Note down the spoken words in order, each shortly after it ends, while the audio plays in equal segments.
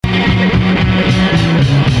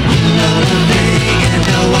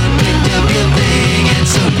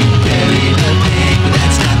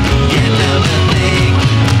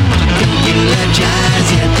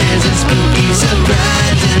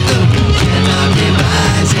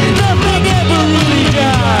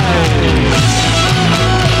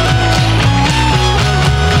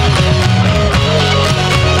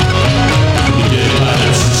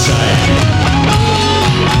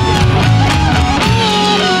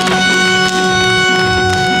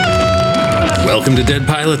Welcome to Dead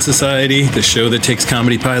Pilot Society, the show that takes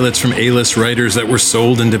comedy pilots from A-list writers that were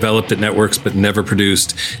sold and developed at networks but never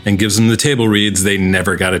produced and gives them the table reads they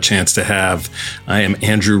never got a chance to have. I am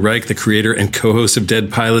Andrew Reich, the creator and co-host of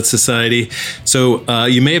Dead Pilot Society. So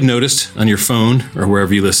you may have noticed on your phone or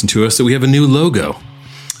wherever you listen to us that we have a new logo.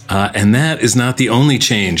 And that is not the only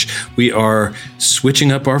change. We are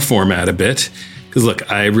switching up our format a bit. Because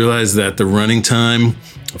look, I realize that the running time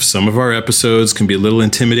of some of our episodes can be a little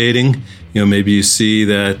intimidating. You know, maybe you see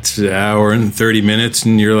that hour and 30 minutes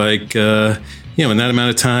and you're like, in that amount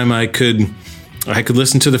of time I could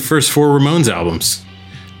listen to the first 4 Ramones albums.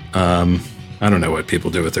 I don't know what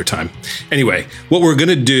people do with their time. Anyway, what we're going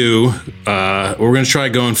to do, what we're going to try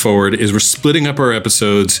going forward is we're splitting up our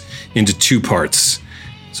episodes into 2 parts.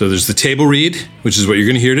 So there's the table read, which is what you're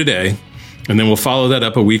going to hear today. And then we'll follow that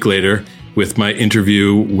up a week later with my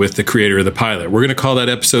interview with the creator of the pilot. We're going to call that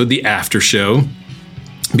episode the After Show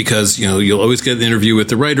because, you'll always get the interview with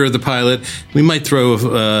the writer of the pilot. We might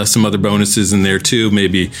throw some other bonuses in there too,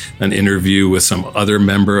 maybe an interview with some other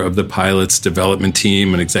member of the pilot's development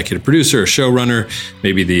team, an executive producer, a showrunner,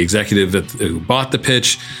 maybe the executive who bought the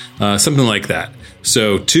pitch, something like that.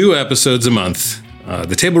 So 2 episodes a month,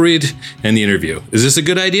 the table read and the interview. Is this a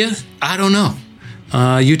good idea? I don't know.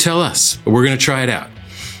 You tell us, but we're going to try it out.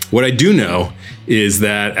 What I do know is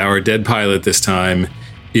that our Dead Pilot this time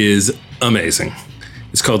is amazing.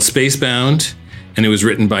 It's called Spacebound, and it was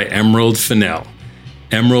written by Emerald Fennell.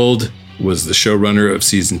 Emerald was the showrunner of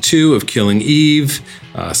season 2 of Killing Eve.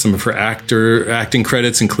 Some of her acting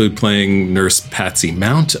credits include playing Nurse Patsy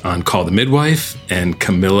Mount on Call the Midwife and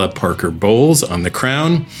Camilla Parker Bowles on The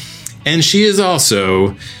Crown. And she is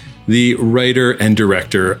also the writer and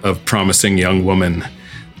director of Promising Young Woman.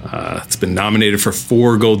 It's been nominated for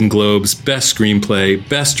 4 Golden Globes, Best Screenplay,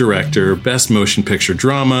 Best Director, Best Motion Picture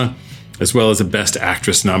Drama, as well as a Best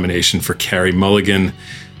Actress nomination for Carey Mulligan.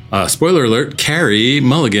 Spoiler alert, Carey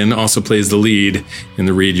Mulligan also plays the lead in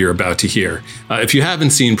the read you're about to hear. If you haven't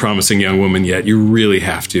seen Promising Young Woman yet, you really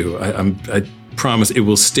have to. I promise it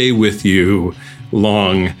will stay with you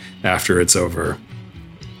long after it's over.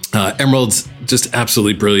 Emerald's just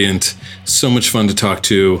absolutely brilliant. So much fun to talk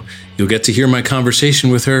to. You'll get to hear my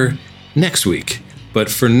conversation with her next week. But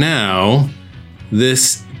for now,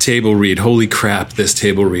 this table read, holy crap, this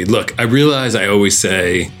table read. Look, I realize I always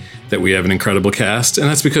say that we have an incredible cast, and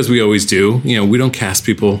that's because we always do. We don't cast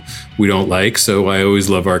people we don't like, so I always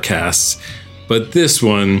love our casts. But this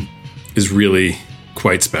one is really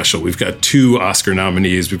quite special. We've got 2 Oscar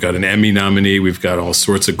nominees. We've got an Emmy nominee. We've got all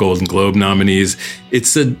sorts of Golden Globe nominees.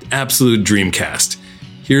 It's an absolute dream cast.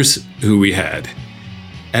 Here's who we had.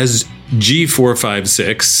 As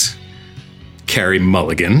G456, Carey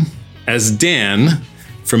Mulligan. As Dan,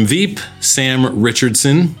 from Veep, Sam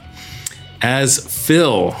Richardson. As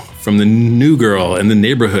Phil, from The New Girl and The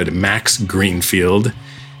Neighborhood, Max Greenfield.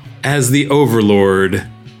 As the Overlord,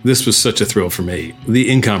 this was such a thrill for me, the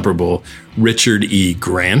incomparable Richard E.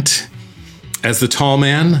 Grant. As the Tall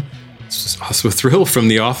Man, this was also a thrill, from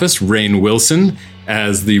The Office, Rainn Wilson.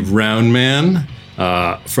 As the Round Man,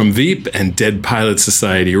 from Veep and Dead Pilot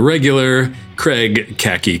Society regular, Craig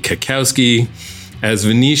Kaki Kakowski. As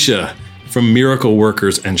Venetia, from Miracle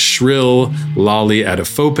Workers and Shrill, Lolly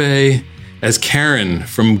Adefope. As Karen,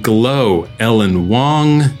 from Glow, Ellen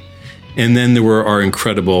Wong. And then there were our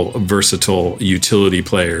incredible, versatile utility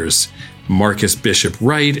players. Marcus Bishop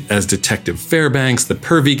Wright as Detective Fairbanks, the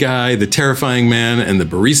pervy guy, the terrifying man, and the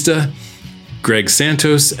barista. Greg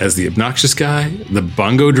Santos as the obnoxious guy, the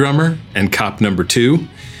bongo drummer, and cop number 2.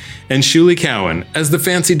 And Shuli Cowan as the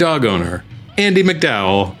fancy dog owner. Andy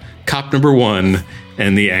McDowell, cop number 1,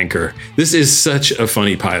 and the anchor. This is such a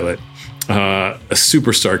funny pilot. A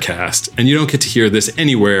superstar cast, and you don't get to hear this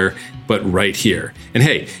anywhere but right here. And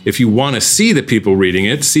hey, if you want to see the people reading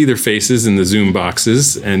it, see their faces in the Zoom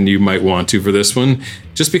boxes, and you might want to for this one,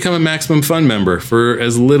 just become a Maximum Fun member for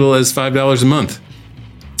as little as $5 a month.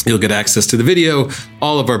 You'll get access to the video,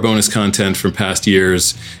 all of our bonus content from past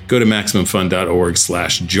years. Go to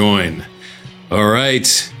MaximumFun.org/join. All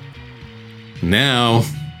right, now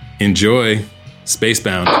enjoy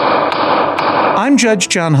Spacebound. I'm Judge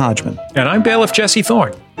John Hodgman. And I'm Bailiff Jesse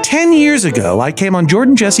Thorne. 10 years ago, I came on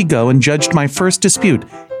Jordan Jesse Go and judged my first dispute.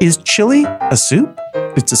 Is chili a soup?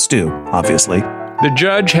 It's a stew, obviously. The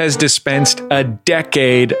judge has dispensed a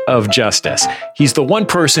decade of justice. He's the one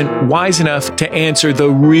person wise enough to answer the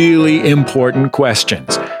really important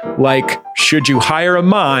questions, like, should you hire a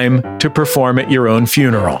mime to perform at your own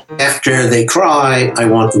funeral? After they cry, I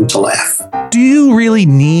want them to laugh. Do you really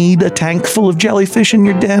need a tank full of jellyfish in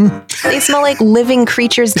your den? They smell like living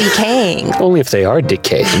creatures decaying. Only if they are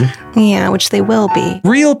decaying. Yeah, which they will be.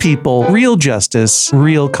 Real people, real justice,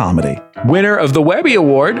 real comedy. Winner of the Webby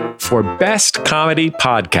Award for Best Comedy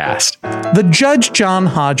Podcast. The Judge John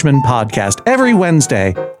Hodgman Podcast, every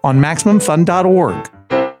Wednesday on MaximumFun.org.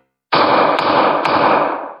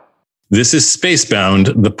 This is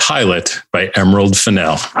Spacebound, the pilot by Emerald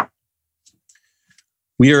Fennell.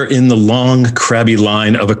 We are in the long, crabby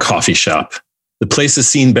line of a coffee shop. The place has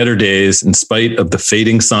seen better days in spite of the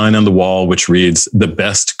fading sign on the wall, which reads, "The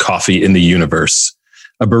best coffee in the universe."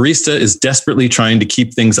 A barista is desperately trying to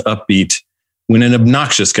keep things upbeat when an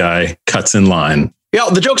obnoxious guy cuts in line.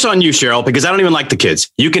 Yo, the joke's on you, Cheryl, because I don't even like the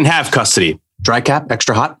kids. You can have custody. Dry cap,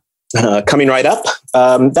 extra hot? Coming right up.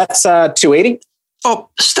 That's $280. Oh,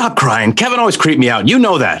 stop crying. Kevin always creeped me out. You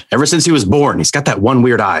know that. Ever since he was born, he's got that one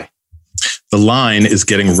weird eye. The line is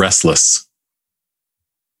getting restless.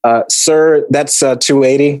 Sir, that's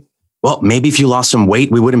 $280. Well, maybe if you lost some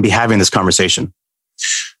weight, we wouldn't be having this conversation.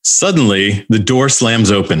 Suddenly, the door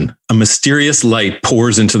slams open. A mysterious light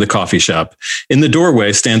pours into the coffee shop. In the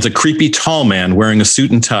doorway stands a creepy tall man wearing a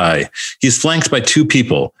suit and tie. He is flanked by two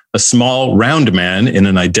people, a small, round man in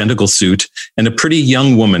an identical suit and a pretty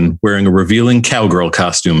young woman wearing a revealing cowgirl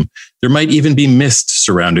costume. There might even be mist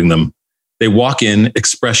surrounding them. They walk in,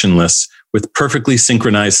 expressionless, with perfectly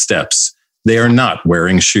synchronized steps. They are not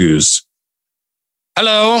wearing shoes.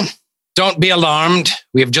 Hello. Don't be alarmed.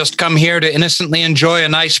 We have just come here to innocently enjoy a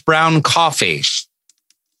nice brown coffee.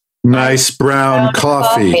 Nice brown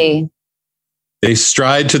coffee. They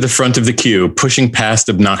stride to the front of the queue, pushing past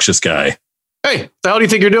obnoxious guy. Hey, the hell do you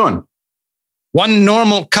think you're doing? One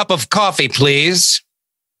normal cup of coffee, please.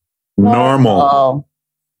 Normal.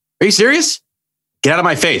 Are you serious? Get out of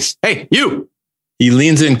my face. Hey, you. He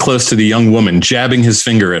leans in close to the young woman, jabbing his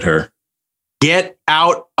finger at her. Get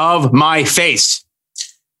out of my face.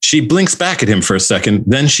 She blinks back at him for a second,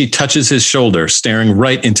 then she touches his shoulder, staring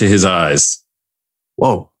right into his eyes.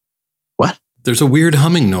 Whoa. What? There's a weird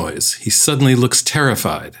humming noise. He suddenly looks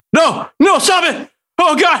terrified. No, stop it.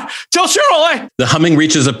 Oh, God. Tell Cheryl. The humming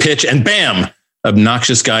reaches a pitch and bam!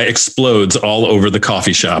 Obnoxious guy explodes all over the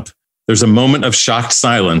coffee shop. There's a moment of shocked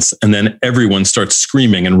silence, and then everyone starts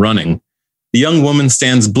screaming and running. The young woman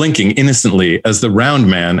stands blinking innocently as the round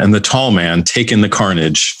man and the tall man take in the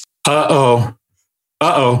carnage.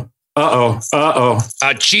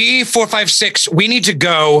 G456, we need to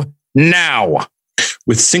go now.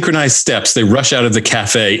 With synchronized steps, they rush out of the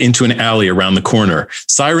cafe into an alley around the corner.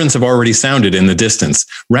 Sirens have already sounded in the distance.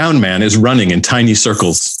 Round man is running in tiny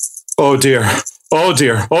circles. Oh dear. Oh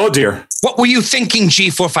dear. Oh dear. What were you thinking,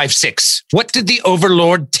 G456? What did the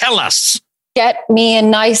Overlord tell us? Get me a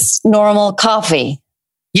nice, normal coffee.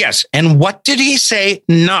 Yes, and what did he say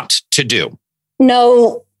not to do?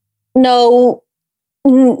 No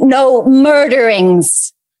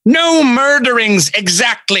murderings. No murderings,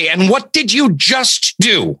 exactly. And what did you just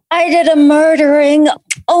do? I did a murdering.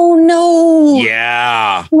 Oh, no.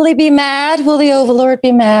 Yeah. Will he be mad? Will the Overlord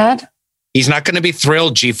be mad? He's not going to be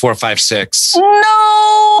thrilled, G456.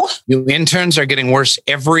 No. You interns are getting worse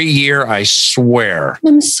every year, I swear.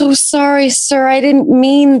 I'm so sorry, sir. I didn't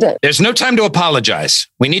mean to. There's no time to apologize.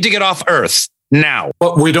 We need to get off Earth now.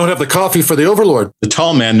 But we don't have the coffee for the Overlord. The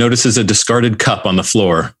tall man notices a discarded cup on the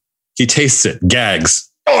floor. He tastes it, gags.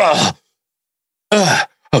 Ugh.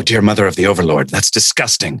 Oh, dear mother of the Overlord. That's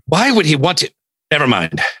disgusting. Why would he want it? Never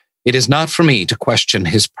mind. It is not for me to question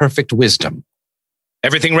his perfect wisdom.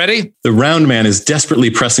 Everything ready? The round man is desperately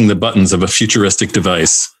pressing the buttons of a futuristic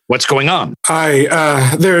device. What's going on?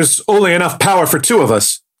 There's only enough power for two of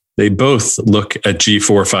us. They both look at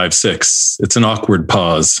G456. It's an awkward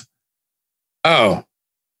pause. Oh,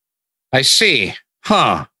 I see.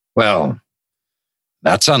 Huh. Well,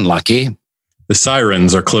 that's unlucky. The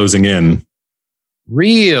sirens are closing in.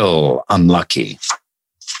 Real unlucky.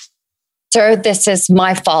 Sir, this is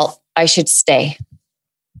my fault. I should stay.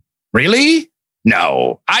 Really?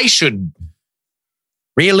 No, I should.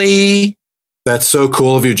 Really? That's so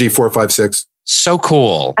cool of you, G456. So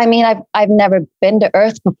cool. I mean, I've never been to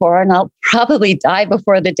Earth before, and I'll probably die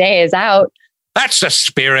before the day is out. That's the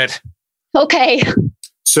spirit. Okay.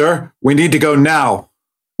 Sir, we need to go now.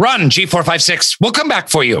 Run, G456. We'll come back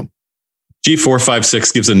for you.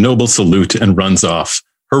 G456 gives a noble salute and runs off.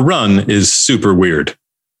 Her run is super weird.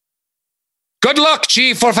 Good luck,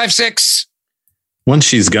 G456. Once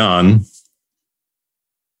she's gone...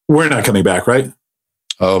 We're not coming back, right?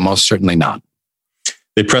 Oh, most certainly not.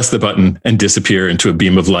 They press the button and disappear into a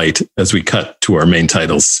beam of light as we cut to our main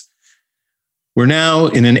titles. We're now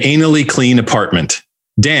in an anally clean apartment.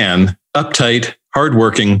 Dan, uptight,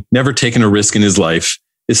 hardworking, never taken a risk in his life,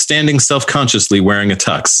 is standing self-consciously wearing a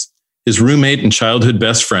tux. His roommate and childhood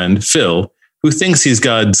best friend, Phil, who thinks he's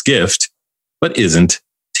God's gift, but isn't,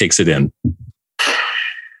 takes it in.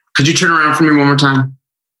 Could you turn around for me one more time?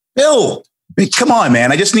 Bill, I mean, come on,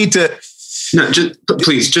 man. I just need to. No,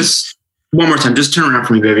 please, just one more time. Just turn around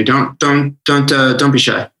for me, baby. Don't be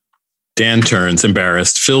shy. Dan turns,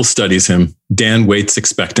 embarrassed. Phil studies him. Dan waits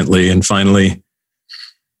expectantly, and finally,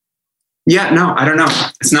 yeah, no, I don't know.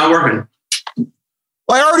 It's not working.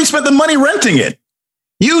 Well, I already spent the money renting it.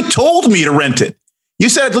 You told me to rent it. You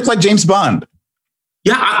said it looked like James Bond.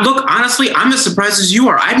 Yeah, look, honestly, I'm as surprised as you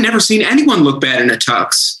are. I've never seen anyone look bad in a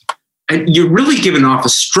tux. And you're really giving off a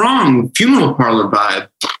strong funeral parlor vibe.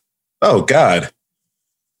 Oh, God.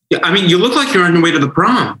 Yeah, I mean, you look like you're on your way to the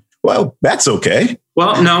prom. Well, that's okay.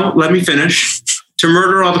 Well, no, let me finish. To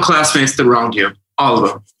murder all the classmates that wronged you. All of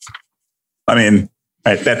them. I mean,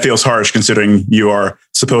 that feels harsh considering you are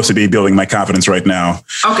supposed to be building my confidence right now.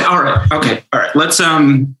 Okay, all right. Okay, all right. Let's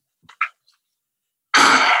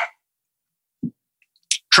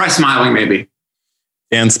try smiling, maybe.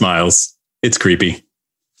 Dan smiles. It's creepy.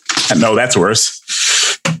 No, that's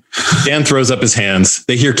worse. Dan throws up his hands.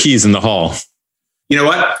 They hear keys in the hall. You know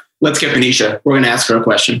what? Let's get Benicia. We're going to ask her a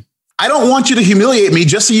question. I don't want you to humiliate me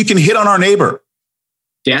just so you can hit on our neighbor.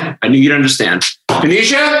 Dan, I knew you'd understand.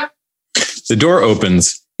 Benicia? The door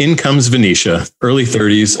opens. In comes Venetia, early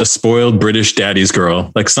 30s, a spoiled British daddy's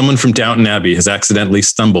girl, like someone from Downton Abbey has accidentally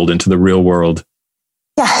stumbled into the real world.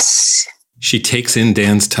 Yes. She takes in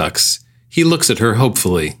Dan's tux. He looks at her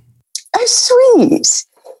hopefully. Oh, sweet.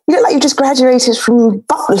 You look like you just graduated from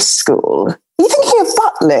butler school. Are you thinking of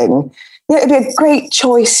butling? You know, it'd be a great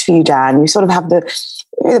choice for you, Dan. You sort of have the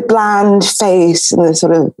bland face and the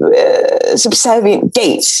sort of subservient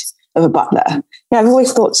gait of a butler. Yeah, I've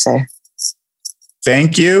always thought so.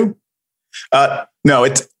 Thank you. No,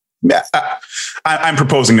 it's. I'm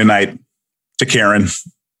proposing tonight to Karen,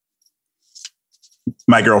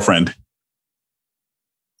 my girlfriend.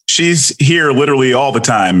 She's here literally all the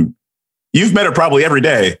time. You've met her probably every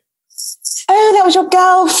day. Oh, that was your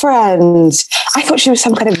girlfriend. I thought she was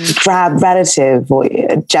some kind of drab relative or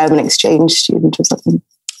a German exchange student or something.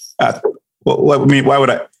 Well, I mean, why would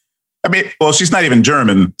I? I mean, well, she's not even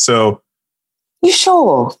German, so. You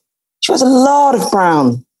sure? She wears a lot of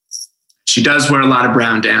brown. She does wear a lot of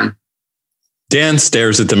brown, Dan. Dan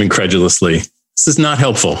stares at them incredulously. This is not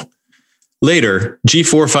helpful. Later,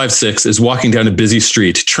 G456 is walking down a busy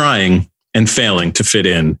street, trying and failing to fit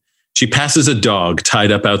in. She passes a dog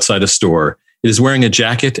tied up outside a store. It is wearing a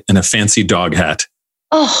jacket and a fancy dog hat.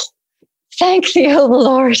 Oh, thank the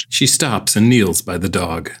Lord. She stops and kneels by the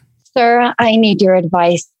dog. Sir, I need your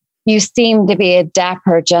advice. You seem to be a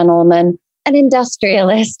dapper gentleman, an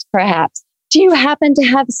industrialist, perhaps. Do you happen to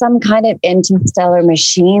have some kind of interstellar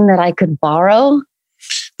machine that I could borrow?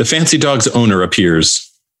 The fancy dog's owner appears.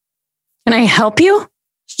 Can I help you?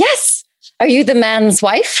 Yes. Are you the man's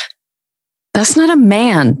wife? That's not a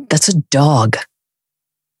man. That's a dog.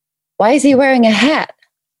 Why is he wearing a hat?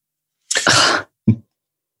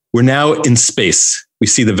 We're now in space. We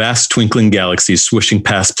see the vast twinkling galaxies swishing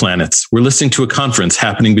past planets. We're listening to a conference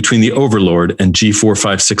happening between the Overlord and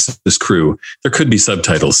G456's crew. There could be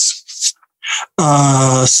subtitles.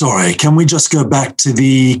 Sorry, can we just go back to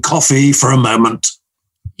the coffee for a moment?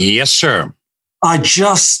 Yes, sir. I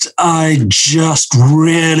just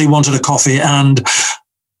really wanted a coffee and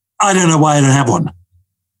I don't know why I don't have one.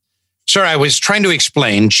 Sir, I was trying to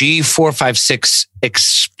explain. G456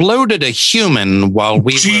 exploded a human while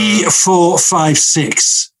we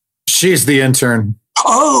G456. She's the intern.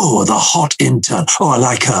 Oh, the hot intern. Oh, I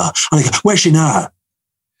like her. Where's she now?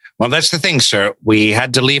 Well, that's the thing, sir. We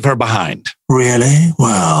had to leave her behind. Really?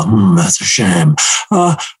 Well, that's a shame.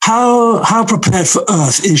 How prepared for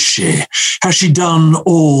Earth is she? Has she done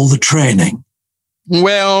all the training?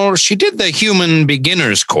 Well, she did the human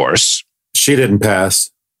beginners course. She didn't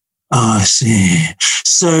pass. Oh, I see.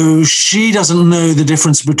 So she doesn't know the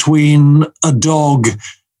difference between a dog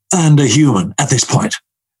and a human at this point?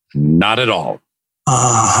 Not at all.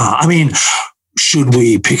 I mean, should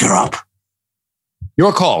we pick her up?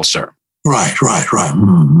 Your call, sir. Right.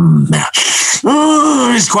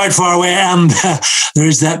 It's quite far away, and there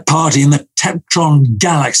is that party in the Tectron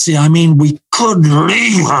galaxy. I mean, we could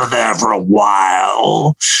leave her there for a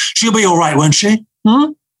while. She'll be all right, won't she?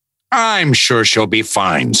 I'm sure she'll be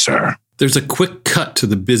fine, sir. There's a quick cut to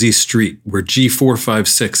the busy street where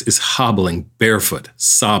G456 is hobbling barefoot,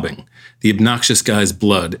 sobbing. The obnoxious guy's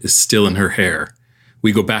blood is still in her hair.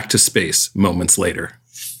 We go back to space moments later.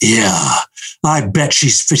 Yeah, I bet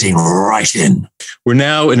she's fitting right in. We're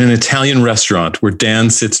now in an Italian restaurant where Dan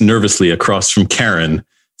sits nervously across from Karen,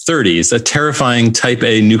 30s, a terrifying type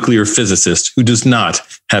A nuclear physicist who does not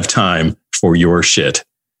have time for your shit.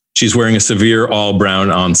 She's wearing a severe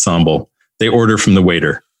all-brown ensemble. They order from the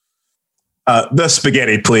waiter. The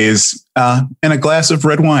spaghetti, please, and a glass of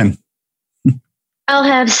red wine. I'll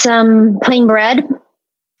have some plain bread,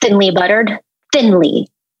 thinly buttered,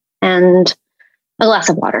 and a glass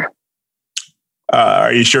of water.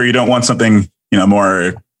 Are you sure you don't want something,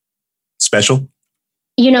 more special?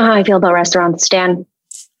 You know how I feel about restaurants, Dan.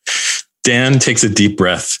 Dan takes a deep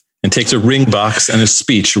breath and takes a ring box and a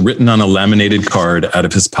speech written on a laminated card out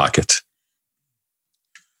of his pocket.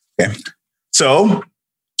 Okay. So,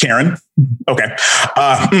 Karen, okay.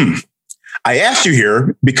 I asked you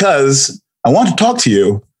here because I want to talk to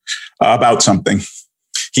you about something.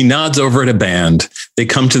 He nods over at a band. They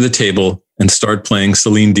come to the table and start playing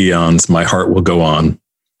Celine Dion's My Heart Will Go On.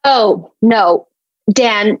 Oh, no.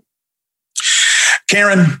 Dan.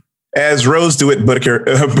 Karen, as Rose DeWitt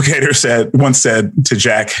Bukater once said to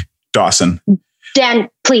Jack Dawson. Dan,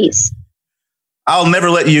 please. I'll never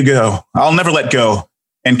let you go. I'll never let go.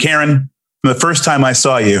 And Karen, from the first time I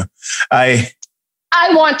saw you, I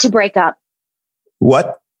want to break up.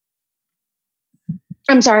 What?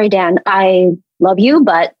 I'm sorry, Dan. I love you,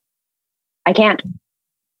 but I can't.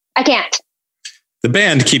 The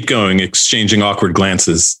band keep going, exchanging awkward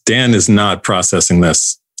glances. Dan is not processing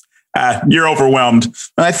this. You're overwhelmed.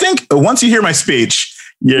 I think once you hear my speech,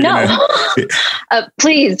 you're no.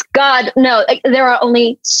 Please, God, no. There are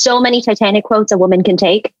only so many Titanic quotes a woman can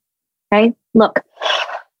take. Okay? Look,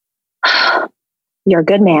 you're a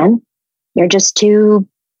good man. You're just too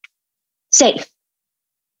safe.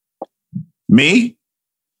 Me?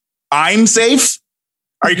 I'm safe?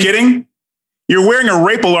 Are you kidding? You're wearing a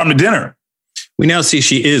rape alarm to dinner. We now see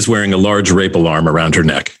she is wearing a large rape alarm around her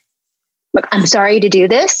neck. Look, I'm sorry to do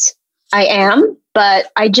this. I am,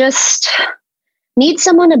 but I just need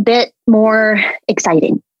someone a bit more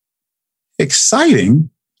exciting. Exciting?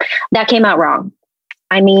 That came out wrong.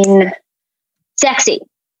 I mean, sexy.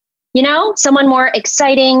 Someone more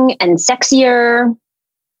exciting and sexier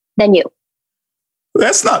than you.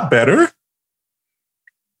 That's not better.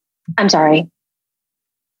 I'm sorry.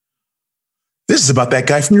 This is about that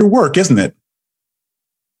guy from your work, isn't it?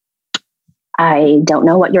 I don't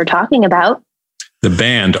know what you're talking about. The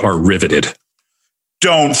band are riveted.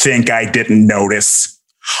 Don't think I didn't notice.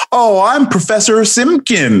 Oh, I'm Professor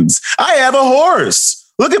Simpkins. I have a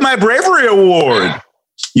horse. Look at my bravery award.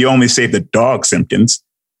 You only saved the dog, Simpkins.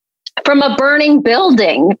 From a burning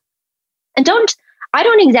building. And I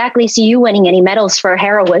don't exactly see you winning any medals for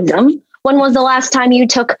heroism. When was the last time you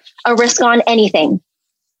took a risk on anything?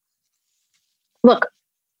 Look,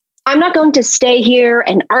 I'm not going to stay here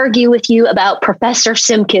and argue with you about Professor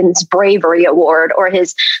Simpkins' bravery award or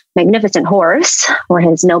his magnificent horse or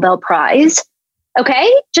his Nobel Prize. Okay?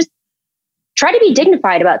 Just try to be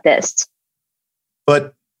dignified about this.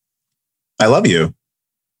 But I love you.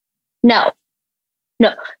 No.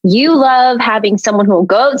 You love having someone who will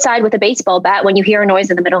go outside with a baseball bat when you hear a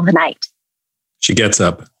noise in the middle of the night. She gets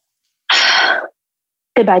up.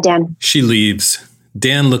 Goodbye, Dan. She leaves.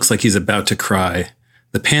 Dan looks like he's about to cry.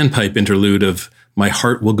 The panpipe interlude of My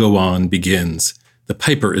Heart Will Go On begins. The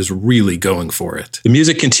piper is really going for it. The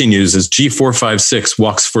music continues as G456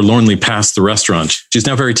 walks forlornly past the restaurant. She's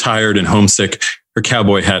now very tired and homesick, her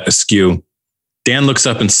cowboy hat askew. Dan looks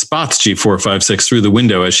up and spots G456 through the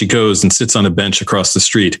window as she goes and sits on a bench across the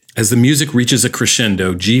street. As the music reaches a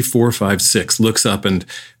crescendo, G456 looks up and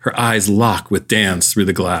her eyes lock with Dan's through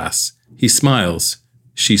the glass. He smiles.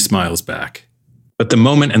 She smiles back. But the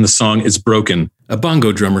moment and the song is broken. A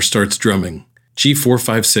bongo drummer starts drumming.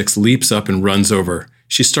 G456 leaps up and runs over.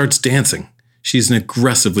 She starts dancing. She's an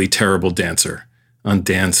aggressively terrible dancer. On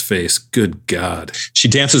Dan's face, good God. She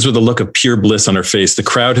dances with a look of pure bliss on her face. The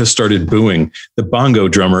crowd has started booing. The bongo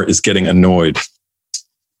drummer is getting annoyed.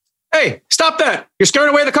 Hey, stop that. You're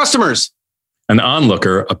scaring away the customers. An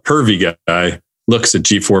onlooker, a pervy guy, looks at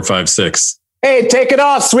G456. Hey, take it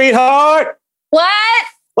off, sweetheart. What?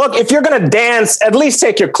 Look, if you're going to dance, at least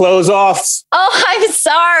take your clothes off. Oh, I'm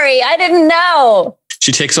sorry. I didn't know.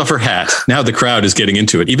 She takes off her hat. Now the crowd is getting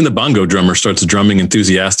into it. Even the bongo drummer starts drumming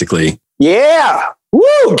enthusiastically. Yeah.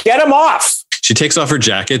 Woo, get him off. She takes off her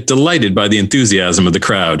jacket, delighted by the enthusiasm of the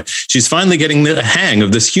crowd. She's finally getting the hang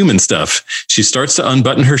of this human stuff. She starts to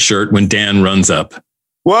unbutton her shirt when Dan runs up.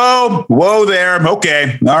 Whoa there.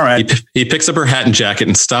 Okay. All right. He picks up her hat and jacket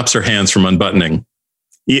and stops her hands from unbuttoning.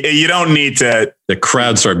 You don't need to. The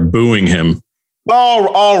crowd start booing him. Oh,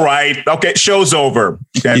 all right. Okay. Show's over.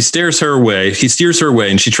 Okay. He steers her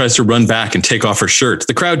away and she tries to run back and take off her shirt.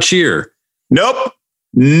 The crowd cheer. Nope.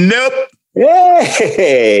 Nope.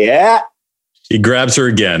 Hey, yeah. He grabs her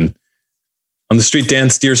again. On the street, Dan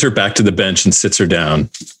steers her back to the bench and sits her down.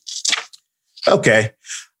 Okay.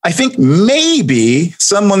 I think maybe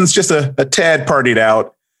someone's just a tad partied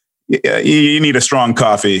out. You need a strong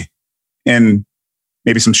coffee and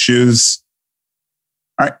maybe some shoes.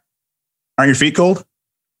 Aren't your feet cold?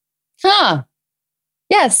 Huh.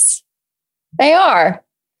 Yes, they are.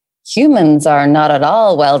 Humans are not at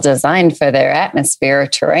all well designed for their atmosphere or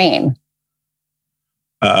terrain.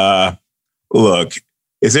 Look,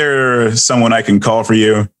 is there someone I can call for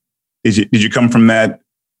you? Did you come from that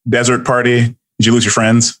desert party? Did you lose your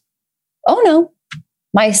friends? Oh, no.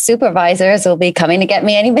 My supervisors will be coming to get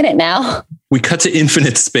me any minute now. We cut to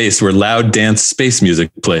infinite space where loud dance space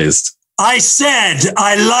music plays. I said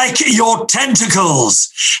I like your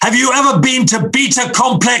tentacles. Have you ever been to Beta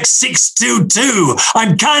Complex 622?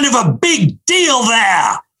 I'm kind of a big deal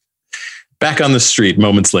there. Back on the street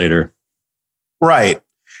moments later. Right.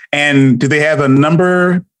 And do they have a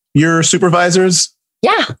number, your supervisors?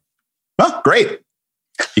 Yeah. Oh, great.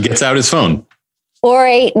 He gets out his phone.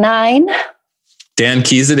 489. Dan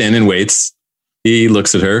keys it in and waits. He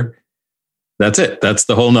looks at her. That's it. That's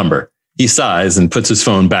the whole number. He sighs and puts his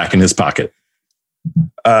phone back in his pocket.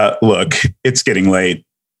 Look, it's getting late.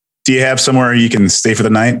 Do you have somewhere you can stay for the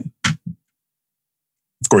night?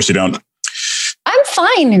 Of course you don't. I'm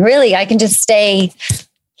fine, really. I can just stay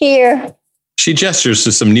here She gestures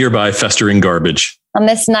to some nearby festering garbage. on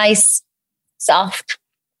this nice, soft.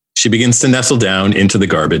 She begins to nestle down into the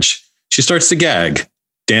garbage. She starts to gag.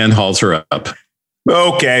 Dan hauls her up.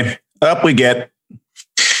 Okay, up we get.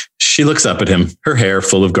 She looks up at him, her hair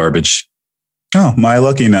full of garbage. Oh, my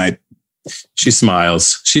lucky night. She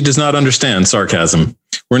smiles. She does not understand sarcasm.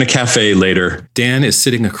 We're in a cafe later. Dan is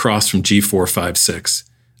sitting across from G456.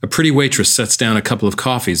 A pretty waitress sets down a couple of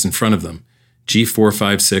coffees in front of them.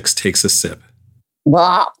 G456 takes a sip.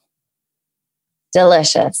 Wow.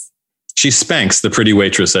 Delicious. She spanks the pretty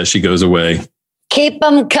waitress as she goes away. Keep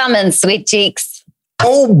them coming, sweet cheeks.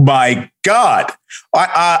 Oh my God.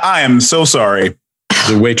 I am so sorry.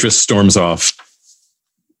 The waitress storms off.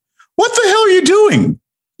 What the hell are you doing?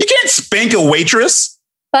 You can't spank a waitress.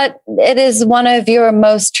 But it is one of your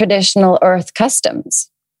most traditional Earth customs.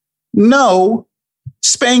 No,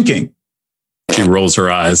 spanking. She rolls her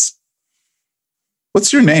eyes.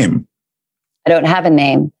 What's your name? I don't have a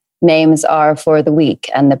name. Names are for the weak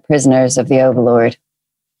and the prisoners of the Overlord.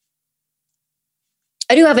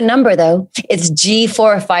 I do have a number, though. It's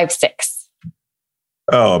G456.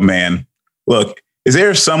 Oh, man. Look, is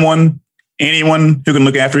there anyone who can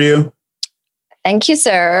look after you? Thank you,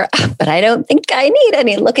 sir. But I don't think I need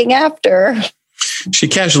any looking after. She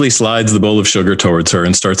casually slides the bowl of sugar towards her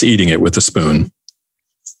and starts eating it with a spoon.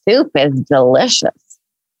 Soup is delicious.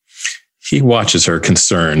 He watches her,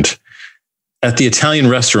 concerned. At the Italian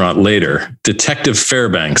restaurant later, Detective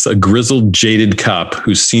Fairbanks, a grizzled, jaded cop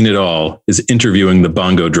who's seen it all, is interviewing the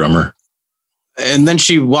bongo drummer. And then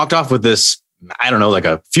she walked off with this, I don't know, like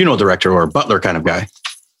a funeral director or a butler kind of guy.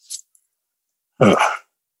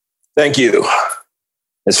 Thank you.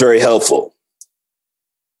 It's very helpful.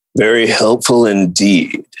 Very helpful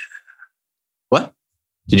indeed. What?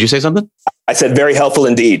 Did you say something? I said very helpful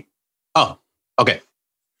indeed. Oh, okay.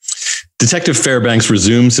 Detective Fairbanks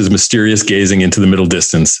resumes his mysterious gazing into the middle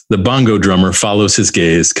distance. The bongo drummer follows his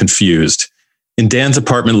gaze, confused. In Dan's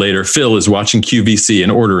apartment later, Phil is watching QVC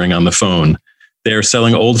and ordering on the phone. They are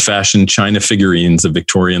selling old-fashioned china figurines of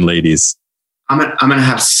Victorian ladies. I'm gonna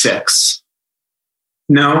have 6.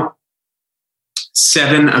 No,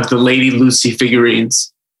 7 of the Lady Lucy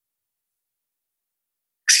figurines.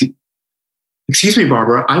 Excuse me,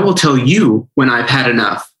 Barbara. I will tell you when I've had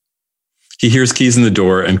enough. He hears keys in the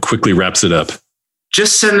door and quickly wraps it up.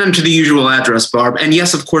 Just send them to the usual address, Barb. And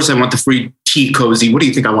yes, of course, I want the free tea cozy. What do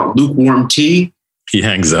you think? I want lukewarm tea? He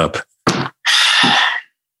hangs up.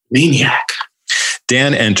 Maniac.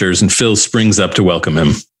 Dan enters and Phil springs up to welcome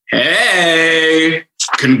him. Hey,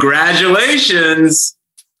 congratulations.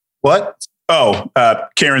 What? Oh,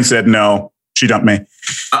 Karen said no. She dumped me.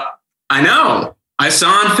 I know. I saw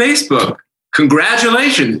on Facebook.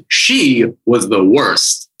 Congratulations. She was the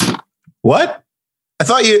worst. What? I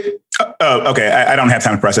thought you... okay, I don't have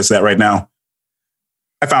time to process that right now.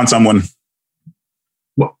 I found someone.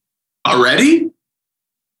 What? Already?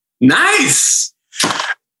 Nice.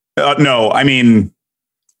 No, I mean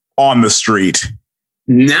on the street.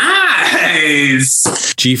 Nice.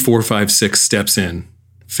 G456 steps in.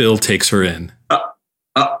 Phil takes her in.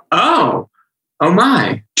 Oh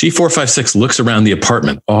my. G456 looks around the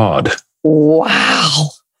apartment, awed. Wow.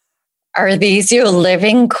 Are these your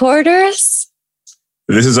living quarters?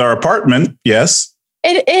 This is our apartment, yes?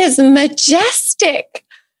 It is majestic.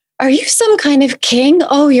 Are you some kind of king?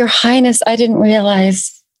 Oh, Your Highness, I didn't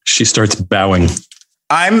realize. She starts bowing.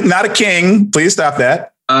 I'm not a king. Please stop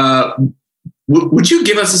that. Would you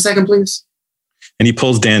give us a second, please? And he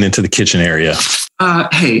pulls Dan into the kitchen area.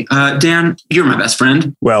 Hey, Dan, you're my best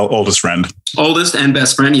friend. Well, oldest friend. Oldest and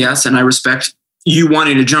best friend, yes. And I respect you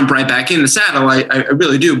wanting to jump right back in the saddle. I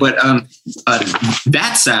really do. But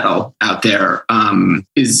that saddle out there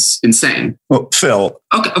is insane. Well, Phil.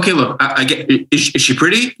 Okay. Look, I get. Is she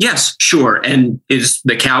pretty? Yes, sure. And is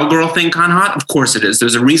the cowgirl thing kind of hot? Of course it is.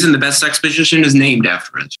 There's a reason the best sex position is named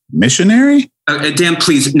after it. Missionary? Dan,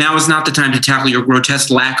 please. Now is not the time to tackle your grotesque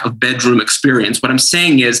lack of bedroom experience. What I'm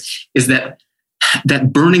saying is that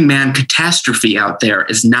Burning Man catastrophe out there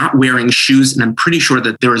is not wearing shoes, and I'm pretty sure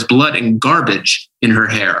that there is blood and garbage in her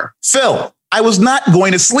hair. Phil, I was not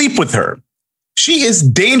going to sleep with her. She is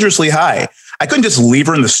dangerously high. I couldn't just leave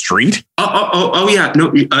her in the street. Oh yeah.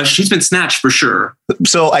 No, she's been snatched for sure.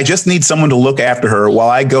 So I just need someone to look after her while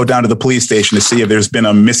I go down to the police station to see if there's been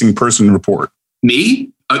a missing person report.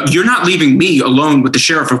 Me? You're not leaving me alone with the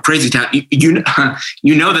sheriff of Crazy Town.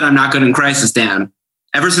 You know that I'm not good in crisis, Dan.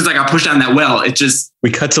 Ever since I got pushed down that well, it just...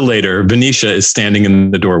 We cut to later. Venetia is standing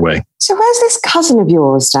in the doorway. So where's this cousin of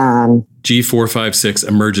yours, Dan? G456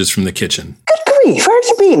 emerges from the kitchen. Good grief, where have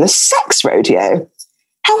you been? A sex rodeo?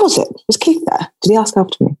 How was it? Was Keith there? Did he ask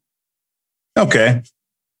after me? Okay.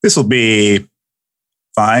 This will be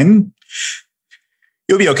fine.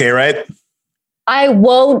 You'll be okay, right? I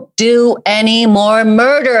won't do any more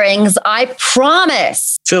murderings, I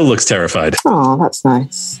promise. Phil looks terrified. Oh, that's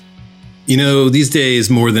nice. You know, these days,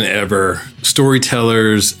 more than ever,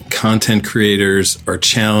 storytellers, content creators are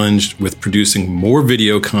challenged with producing more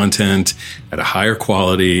video content at a higher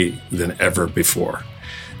quality than ever before.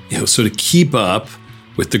 So to keep up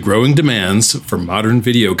with the growing demands for modern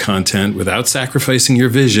video content without sacrificing your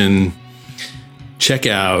vision, check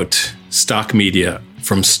out stock media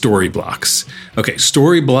from Storyblocks. Okay,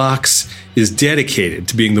 Storyblocks is dedicated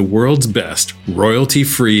to being the world's best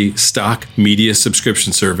royalty-free stock media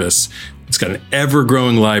subscription service. It's got an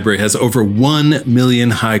ever-growing library, has over 1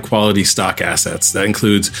 million high-quality stock assets. That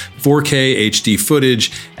includes 4K HD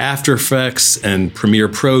footage, After Effects, and Premiere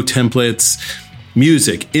Pro templates,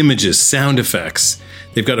 music, images, sound effects.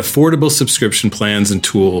 They've got affordable subscription plans and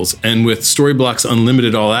tools, and with Storyblocks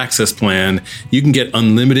Unlimited All Access plan, you can get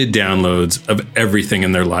unlimited downloads of everything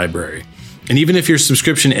in their library. And even if your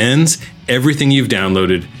subscription ends, everything you've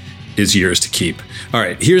downloaded is yours to keep. All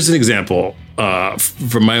right, here's an example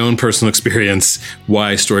from my own personal experience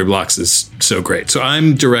why Storyblocks is so great. So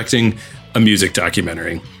I'm directing a music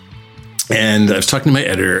documentary. And I was talking to my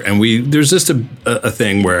editor, and there's just a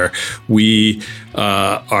thing where we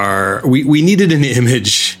needed an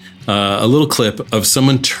image, a little clip of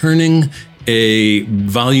someone turning a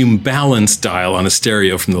volume balance dial on a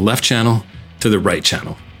stereo from the left channel to the right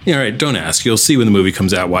channel. All right, don't ask. You'll see when the movie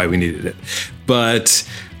comes out why we needed it. But,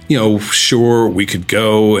 sure, we could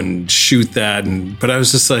go and shoot that. But I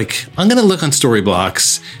was just like, I'm going to look on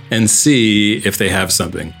Storyblocks and see if they have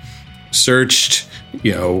something. Searched,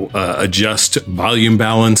 adjust volume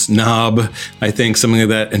balance knob, I think, something like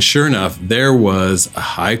that. And sure enough, there was a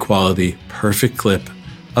high quality, perfect clip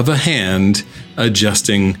of a hand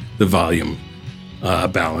adjusting the volume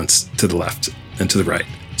balance to the left and to the right.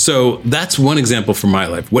 So that's one example from my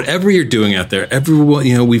life. Whatever you're doing out there, everyone,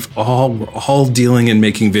 we're all dealing and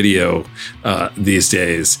making video these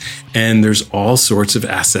days. And there's all sorts of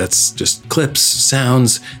assets, just clips,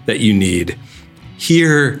 sounds that you need.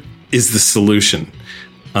 Here is the solution.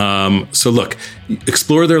 So look,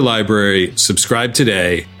 explore their library, subscribe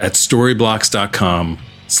today at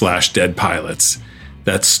storyblocks.com/deadpilots.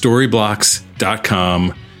 That's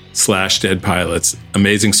storyblocks.com/deadpilots.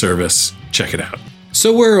 Amazing service. Check it out.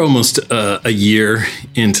 So we're almost a year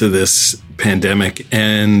into this pandemic,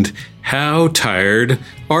 and how tired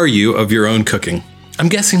are you of your own cooking? I'm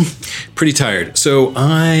guessing pretty tired. So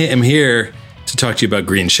I am here to talk to you about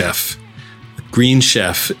Green Chef. Green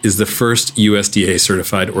Chef is the first USDA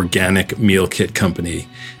certified organic meal kit company,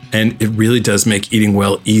 and it really does make eating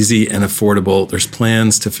well easy and affordable. There's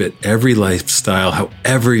plans to fit every lifestyle,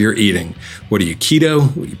 however you're eating. What are you,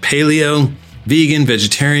 keto? What are you, paleo? Vegan,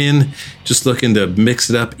 vegetarian? Just looking to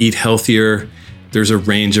mix it up, eat healthier? There's a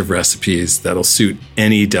range of recipes that'll suit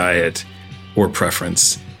any diet or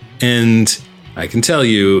preference. And I can tell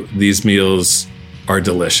you, these meals are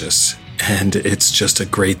delicious, and it's just a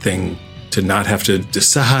great thing to not have to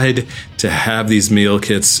decide, to have these meal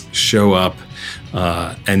kits show up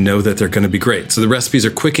and know that they're going to be great. So the recipes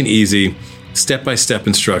are quick and easy, step-by-step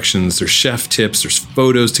instructions. There's chef tips. There's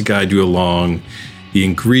photos to guide you along. The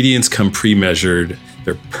ingredients come pre-measured.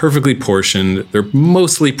 They're perfectly portioned. They're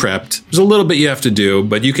mostly prepped. There's a little bit you have to do,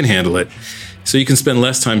 but you can handle it. So you can spend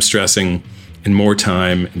less time stressing and more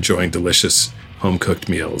time enjoying delicious home-cooked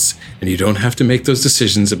meals. And you don't have to make those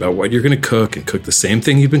decisions about what you're going to cook and cook the same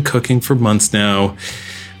thing you've been cooking for months now.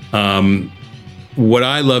 What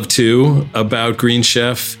I love, too, about Green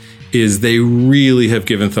Chef is they really have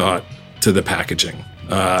given thought to the packaging.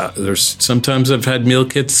 There's sometimes I've had meal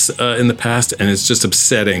kits in the past, and it's just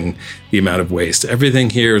upsetting the amount of waste. Everything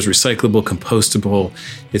here is recyclable, compostable.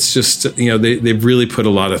 It's just, they've really put a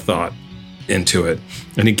lot of thought into it.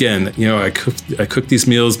 And again, I cook these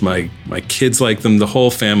meals. My kids like them. The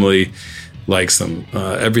whole family likes them.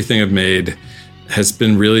 Everything I've made has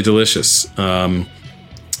been really delicious.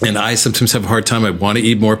 And I sometimes have a hard time. I want to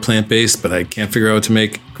eat more plant-based, but I can't figure out what to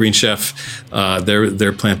make. Green Chef,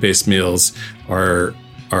 their plant-based meals are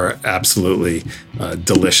absolutely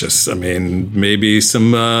delicious. I mean, maybe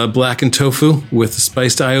some blackened tofu with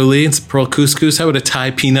spiced aioli and some pearl couscous. How about a Thai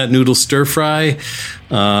peanut noodle stir fry?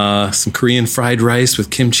 Some Korean fried rice with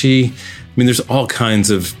kimchi. I mean, there's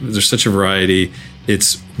such a variety.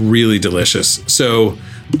 It's really delicious. So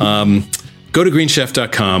go to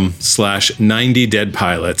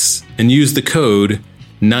greenchef.com/90deadpilots and use the code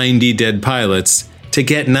 90deadpilots to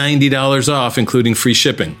get $90 off, including free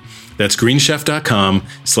shipping. That's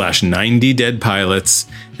greenchef.com/90deadpilots,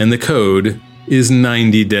 and the code is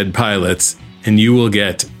 90deadpilots, and you will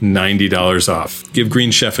get $90 off. Give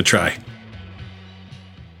Green Chef a try.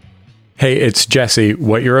 Hey, it's Jesse.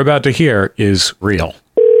 What you're about to hear is real.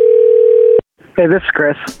 Hey, this is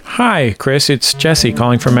Chris. Hi, Chris. It's Jesse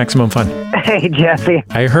calling from Maximum Fun. Hey, Jesse.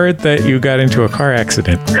 I heard that you got into a car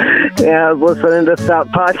accident. Yeah, I was listening to Stop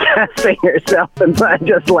Podcasting Yourself, and I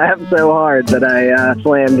just laughed so hard that I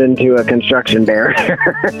slammed into a construction barrier.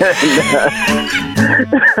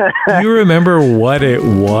 You remember what it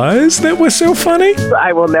was that was so funny?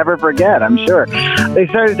 I will never forget, I'm sure. They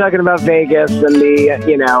started talking about Vegas and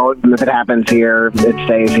if it happens here, it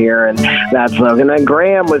stays here, and that slogan. And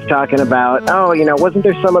Graham was talking about, wasn't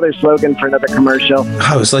there some other slogan for another commercial?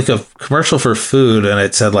 Oh, it was like a commercial for food, and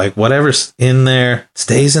it said, like, whatever's in there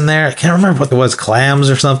stays in there. I can't remember what it was, clams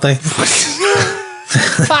or something.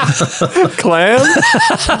 Clam?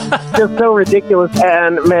 Just so ridiculous.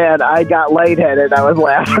 And man, I got lightheaded. I was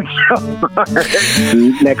laughing so hard.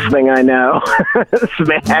 Next thing I know,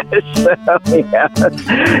 smash. So, yeah.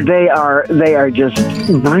 They are just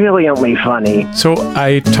brilliantly funny. So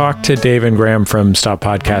I talked to Dave and Graham from Stop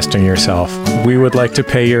Podcasting Yourself. We would like to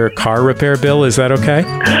pay your car repair bill. Is that okay?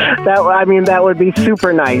 That would be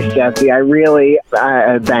super nice, Jesse.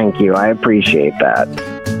 Thank you. I appreciate that.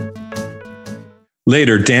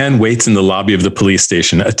 Later, Dan waits in the lobby of the police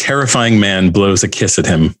station. A terrifying man blows a kiss at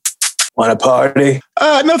him. Want a party?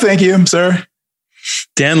 No, thank you, sir.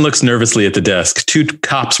 Dan looks nervously at the desk. Two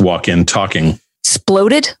cops walk in, talking.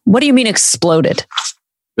 Exploded? What do you mean exploded?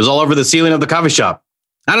 It was all over the ceiling of the coffee shop.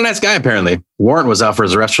 Not a nice guy, apparently. Warrant was out for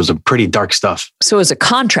his arrest for some pretty dark stuff. So it was a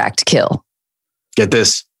contract kill. Get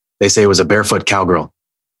this. They say it was a barefoot cowgirl.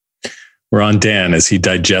 We're on Dan as he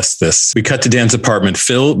digests this. We cut to Dan's apartment.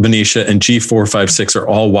 Phil, Venetia, and G456 are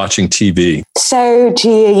all watching TV. So,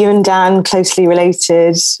 G, are you and Dan closely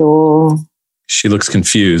related, or? She looks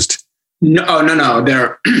confused. No.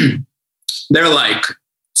 They're like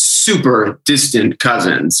super distant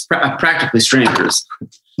cousins, practically strangers.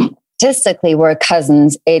 Statistically, we're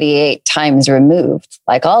cousins 88 times removed,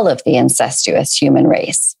 like all of the incestuous human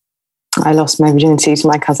race. I lost my virginity to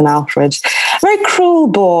my cousin Alfred. A very cruel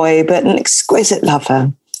boy, but an exquisite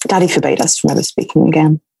lover. Daddy forbade us from ever speaking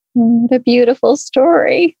again. What a beautiful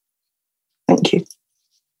story. Thank you.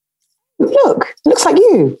 Look, it looks like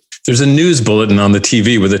you. There's a news bulletin on the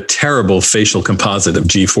TV with a terrible facial composite of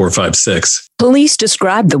G456. Police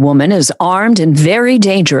describe the woman as armed and very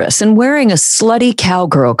dangerous and wearing a slutty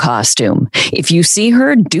cowgirl costume. If you see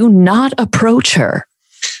her, do not approach her.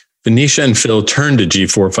 Venetia and Phil turn to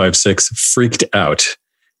G456, freaked out.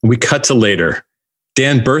 We cut to later.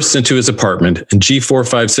 Dan bursts into his apartment, and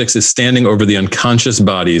G456 is standing over the unconscious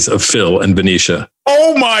bodies of Phil and Venetia.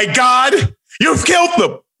 Oh my God! You've killed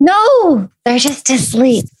them! No, they're just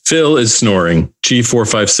asleep. Phil is snoring.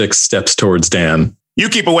 G456 steps towards Dan. You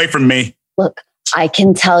keep away from me. Look, I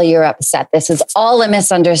can tell you're upset. This is all a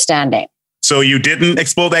misunderstanding. So you didn't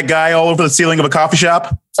explode that guy all over the ceiling of a coffee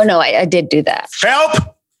shop? Oh, no, I did do that.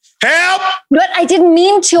 Help! Help! But I didn't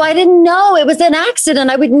mean to. I didn't know. It was an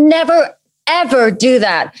accident. I would never, ever do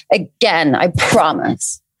that again. I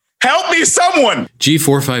promise. Help me, someone!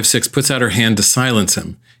 G456 puts out her hand to silence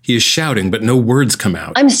him. He is shouting, but no words come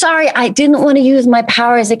out. I'm sorry. I didn't want to use my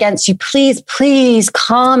powers against you. Please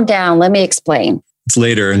calm down. Let me explain. It's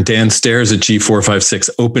later, and Dan stares at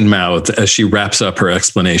G456 open-mouthed as she wraps up her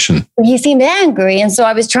explanation. He seemed angry, and so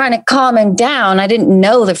I was trying to calm him down. I didn't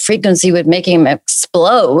know the frequency would make him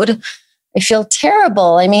explode. I feel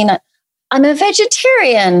terrible. I mean, I'm a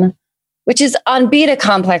vegetarian, which is on beta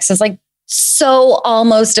complexes, like so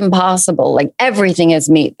almost impossible. Like everything is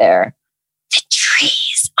meat there. The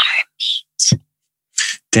trees are meat.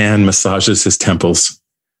 Dan massages his temples.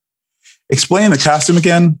 Explain the costume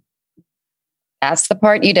again. That's the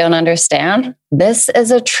part you don't understand. This is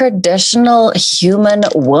a traditional human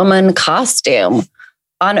woman costume.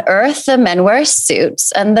 On Earth, the men wear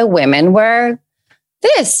suits and the women wear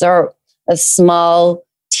this, or a small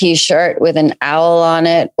t-shirt with an owl on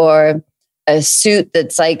it, or a suit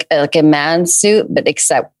that's like a man's suit, but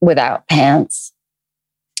except without pants.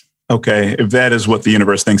 Okay, if that is what the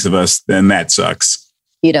universe thinks of us, then that sucks.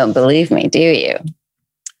 You don't believe me, do you?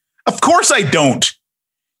 Of course I don't.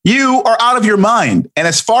 You are out of your mind. And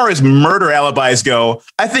as far as murder alibis go,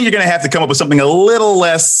 I think you're going to have to come up with something a little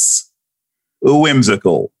less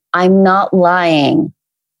whimsical. I'm not lying.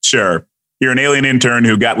 Sure. You're an alien intern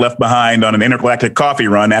who got left behind on an intergalactic coffee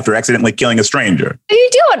run after accidentally killing a stranger. You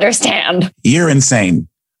do understand. You're insane.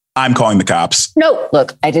 I'm calling the cops. No,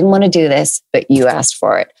 look, I didn't want to do this, but you asked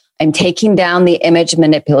for it. I'm taking down the image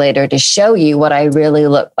manipulator to show you what I really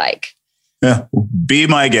look like. Yeah, be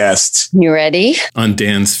my guest. You ready? On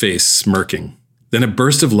Dan's face, smirking. Then a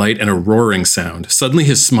burst of light and a roaring sound. Suddenly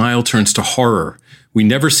his smile turns to horror. We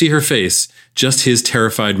never see her face, just his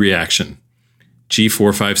terrified reaction.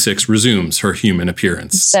 G456 resumes her human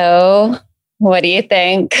appearance. So, what do you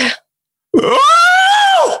think?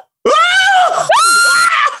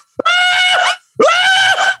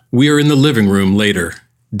 We are in the living room later.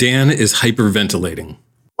 Dan is hyperventilating.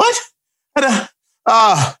 What?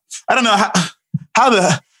 I don't know how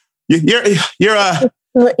the you're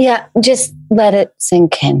Yeah, just let it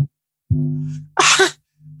sink in.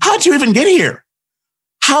 How'd you even get here?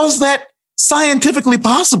 How's that scientifically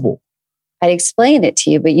possible? I'd explain it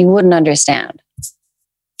to you, but you wouldn't understand.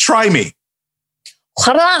 Try me.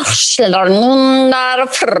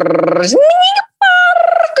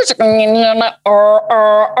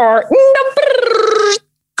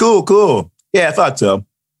 Cool. Yeah, I thought so.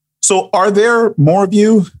 So are there more of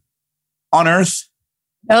you on Earth?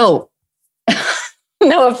 No.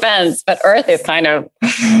 No offense, but Earth is kind of,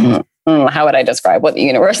 how would I describe what the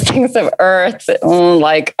universe thinks of Earth?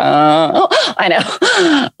 I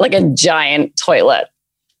know, like a giant toilet.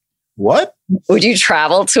 What? Would you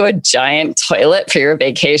travel to a giant toilet for your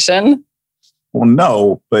vacation? Well,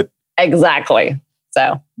 no, but... Exactly.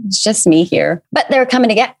 So it's just me here. But they're coming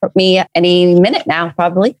to get me any minute now,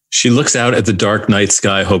 probably. She looks out at the dark night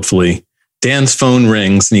sky, hopefully. Dan's phone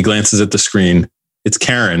rings and he glances at the screen. It's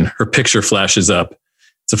Karen. Her picture flashes up.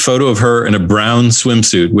 It's a photo of her in a brown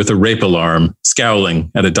swimsuit with a rape alarm, scowling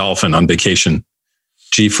at a dolphin on vacation.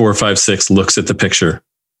 G456 looks at the picture.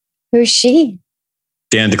 Who's she?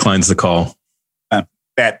 Dan declines the call.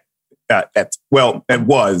 That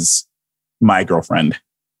was my girlfriend.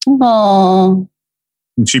 Oh.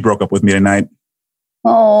 She broke up with me tonight.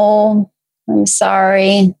 Oh, I'm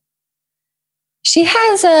sorry. She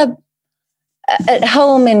has at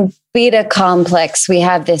home in Beta Complex, we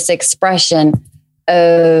have this expression,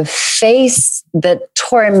 a face that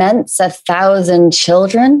torments 1,000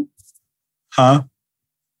 children. Huh?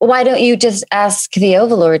 Why don't you just ask the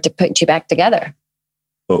Overlord to put you back together?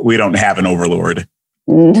 But we don't have an Overlord.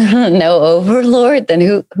 No Overlord? Then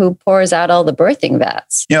who pours out all the birthing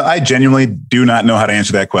vats? I genuinely do not know how to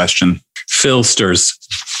answer that question. Phil stirs.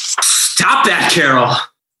 Stop that, Carol.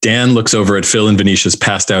 Dan looks over at Phil and Venetia's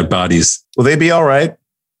passed out bodies. Will they be all right?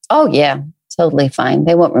 Oh, yeah. Totally fine.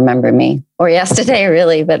 They won't remember me. Or yesterday,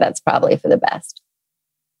 really, but that's probably for the best.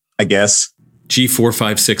 I guess.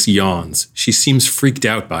 G456 yawns. She seems freaked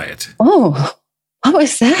out by it. Oh, what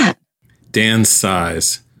was that? Dan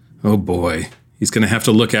sighs. Oh boy, he's going to have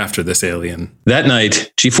to look after this alien. That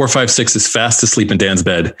night, G456 is fast asleep in Dan's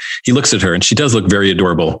bed. He looks at her and she does look very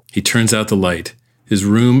adorable. He turns out the light. His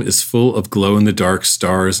room is full of glow-in-the-dark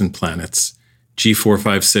stars and planets.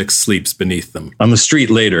 G456 sleeps beneath them. On the street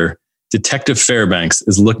later, Detective Fairbanks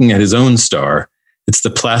is looking at his own star. It's the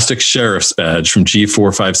plastic sheriff's badge from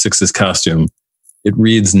G456's costume. It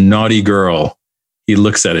reads Naughty Girl. He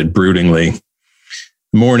looks at it broodingly.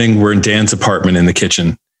 Morning, we're in Dan's apartment in the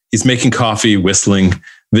kitchen. He's making coffee, whistling.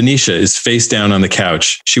 Venetia is face down on the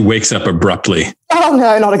couch. She wakes up abruptly. Oh,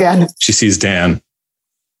 no, not again. She sees Dan.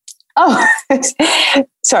 Oh,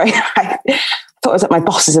 sorry. I thought I was at my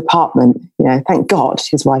boss's apartment. Thank God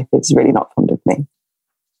his wife is really not fond of me.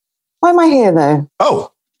 Why am I here, though?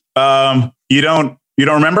 Oh, you don't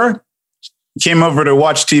remember? came over to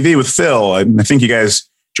watch TV with Phil. I think you guys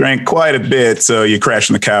drank quite a bit, so you crashed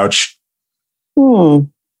on the couch. I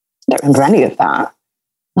don't remember any of that.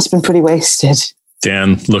 Must have been pretty wasted.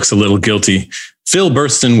 Dan looks a little guilty. Phil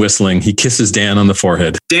bursts in whistling. He kisses Dan on the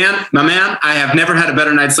forehead. Dan, my man, I have never had a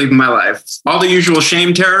better night's sleep in my life. All the usual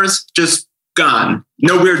shame terrors, just gone.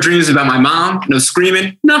 No weird dreams about my mom, no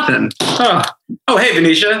screaming, nothing. Oh, hey,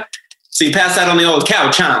 Venetia. So you passed out on the old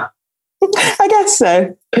couch, huh? I guess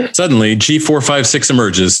so. Suddenly, G456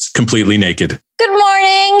 emerges, completely naked. Good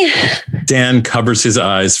morning. Dan covers his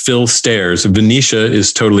eyes. Phil stares. Venetia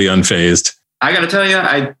is totally unfazed. I got to tell you,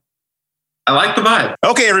 I like the vibe.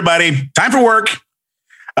 Okay, everybody, time for work.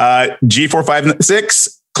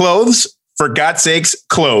 G456, clothes. For God's sakes,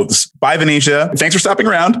 clothes. Bye, Venetia. Thanks for stopping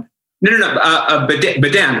around. No. But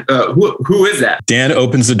Dan, who is that? Dan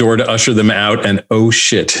opens the door to usher them out, and oh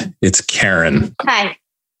shit, it's Karen. Hi.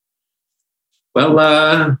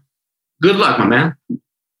 Well, good luck, my man.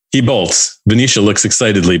 He bolts. Venetia looks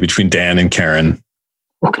excitedly between Dan and Karen.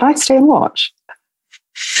 Well, can I stay and watch?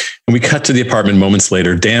 And we cut to the apartment moments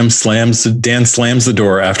later. Dan slams the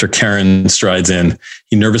door after Karen strides in.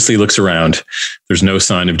 He nervously looks around. There's no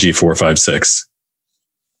sign of G456.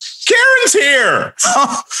 Karen's here.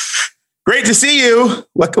 Great to see you.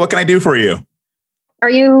 What can I do for you? Are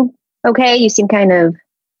you okay? You seem kind of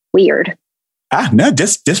weird. No,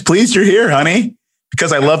 just pleased you're here, honey,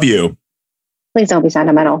 because I love you. Please don't be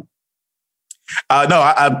sentimental. No,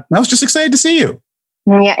 I was just excited to see you.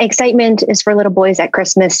 Yeah, excitement is for little boys at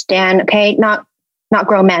Christmas, Dan. Okay, not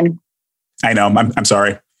grown men. I know. I'm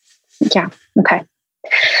sorry. Yeah. Okay.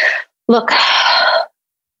 Look,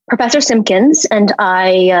 Professor Simpkins and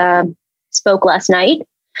I spoke last night.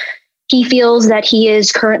 He feels that he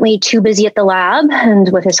is currently too busy at the lab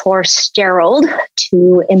and with his horse, Gerald,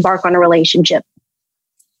 to embark on a relationship.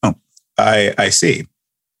 Oh, I see.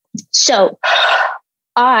 So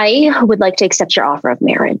I would like to accept your offer of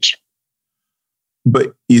marriage.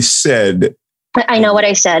 But you said... I know what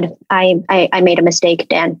I said. I made a mistake,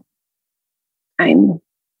 Dan. I'm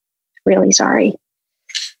really sorry.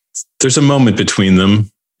 There's a moment between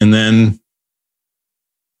them, and then...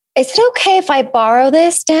 Is it okay if I borrow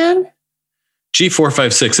this, Dan?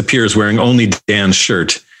 G456 appears wearing only Dan's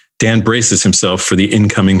shirt. Dan braces himself for the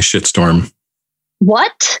incoming shitstorm.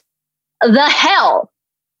 What the hell?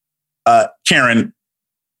 Karen,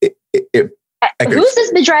 who's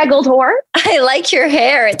this bedraggled whore? I like your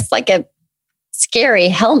hair. It's like a scary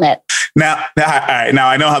helmet. Now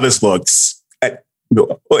I know how this looks.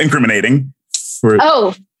 Incriminating.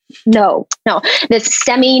 Oh, no. This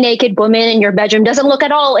semi-naked woman in your bedroom doesn't look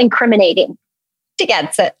at all incriminating. She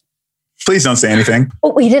gets it. Please don't say anything.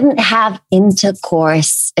 But we didn't have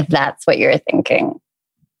intercourse, if that's what you're thinking.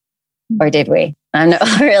 Or did we? I'm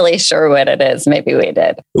not really sure what it is. Maybe we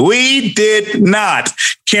did. We did not.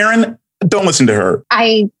 Karen, don't listen to her.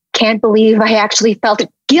 I can't believe I actually felt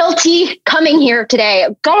guilty coming here today.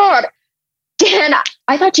 God, Dan,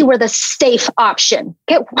 I thought you were the safe option.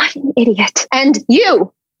 What an idiot. And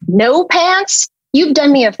you, no pants? You've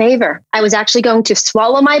done me a favor. I was actually going to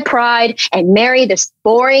swallow my pride and marry this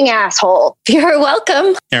boring asshole. You're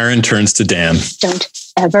welcome. Karen turns to Dan. Don't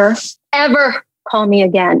ever call me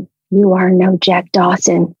again. You are no Jack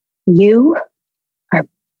Dawson. You are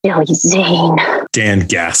Billy Zane. Dan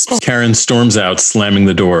gasps. Karen storms out, slamming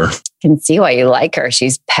the door. I can see why you like her.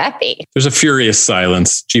 She's peppy. There's a furious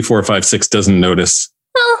silence. G456 doesn't notice.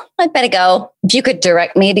 Well, I'd better go. If you could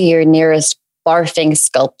direct me to your nearest barfing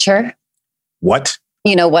sculpture. What?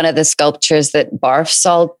 You know, one of the sculptures that barfs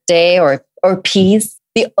all day or pees.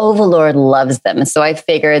 The Overlord loves them. So I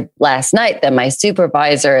figured last night that my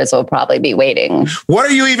supervisors will probably be waiting. What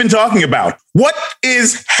are you even talking about? What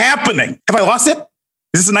is happening? Have I lost it?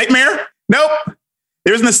 Is this a nightmare? Nope.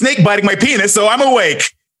 There isn't a snake biting my penis, so I'm awake.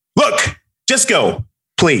 Look, just go,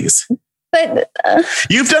 please. But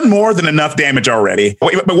you've done more than enough damage already.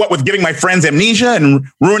 But what with giving my friends amnesia and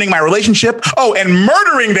ruining my relationship? Oh, and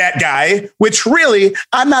murdering that guy, which really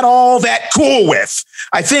I'm not all that cool with.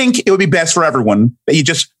 I think it would be best for everyone that you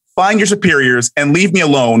just find your superiors and leave me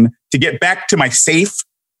alone to get back to my safe,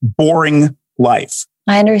 boring life.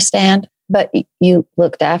 I understand, but you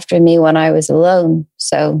looked after me when I was alone.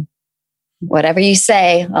 So whatever you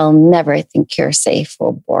say, I'll never think you're safe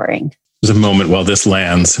or boring. There's a moment while this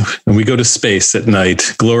lands, and we go to space at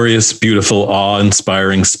night. Glorious, beautiful,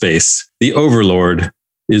 awe-inspiring space. The Overlord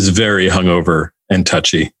is very hungover and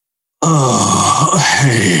touchy. Oh,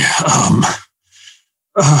 hey,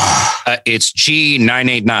 it's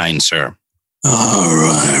G989, sir.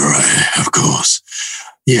 Right, of course.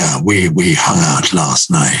 Yeah, we hung out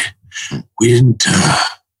last night. We didn't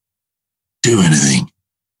do anything.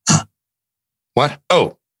 What?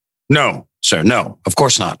 Oh, no, sir, no, of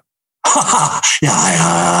course not. Yeah,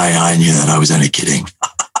 I knew that. I was only kidding.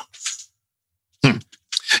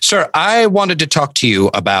 Sir, I wanted to talk to you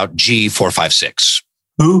about G456.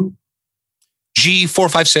 Who?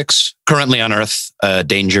 G456, currently on Earth, a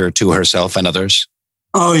danger to herself and others.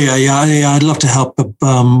 Oh, yeah. I'd love to help,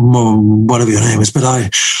 whatever your name is, but I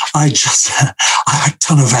had a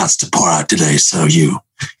ton of vats to pour out today, so you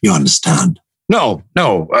understand. No,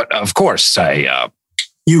 of course,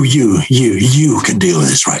 You can deal with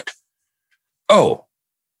this, right? Oh,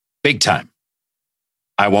 big time.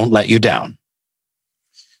 I won't let you down.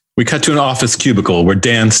 We cut to an office cubicle where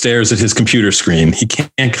Dan stares at his computer screen. He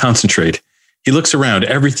can't concentrate. He looks around.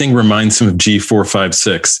 Everything reminds him of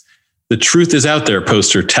G456. The Truth Is Out There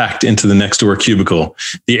poster tacked into the next door cubicle.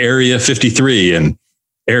 The Area 53 and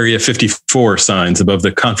Area 54 signs above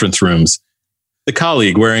the conference rooms. The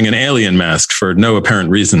colleague wearing an alien mask for no apparent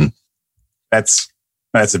reason. That's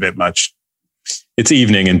a bit much. It's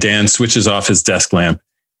evening and Dan switches off his desk lamp.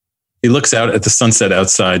 He looks out at the sunset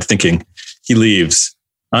outside, thinking. He leaves.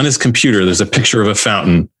 On his computer, there's a picture of a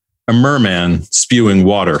fountain, a merman spewing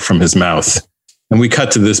water from his mouth. And we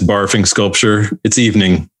cut to this barfing sculpture. It's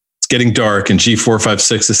evening. It's getting dark, and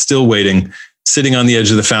G456 is still waiting, sitting on the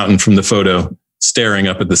edge of the fountain from the photo, staring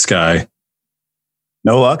up at the sky.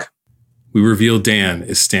 No luck. We reveal Dan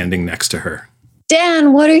is standing next to her.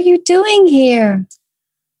 Dan, what are you doing here?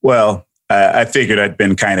 Well, I figured I'd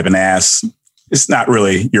been kind of an ass. It's not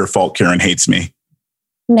really your fault Kieran hates me.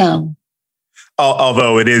 No.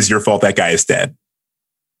 Although it is your fault that guy is dead.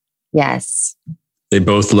 Yes. They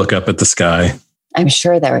both look up at the sky. I'm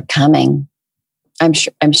sure they're coming. I'm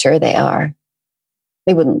sure they are.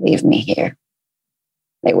 They wouldn't leave me here.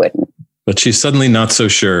 They wouldn't. But she's suddenly not so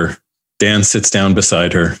sure. Dan sits down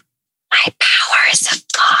beside her. My powers have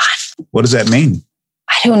gone. What does that mean?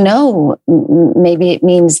 I don't know. Maybe it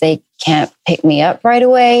means they can't pick me up right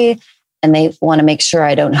away and they want to make sure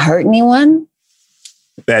I don't hurt anyone.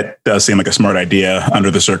 That does seem like a smart idea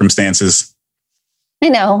under the circumstances. I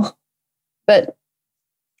know, but...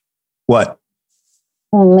 What?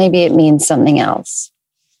 Well, maybe it means something else.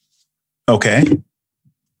 Okay.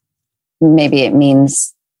 Maybe it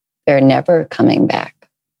means they're never coming back.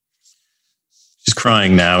 She's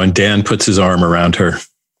crying now, and Dan puts his arm around her.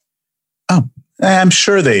 Oh, I'm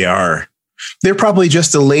sure they are. They're probably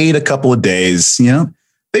just delayed a couple of days, you know?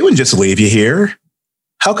 They wouldn't just leave you here.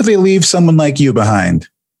 How could they leave someone like you behind?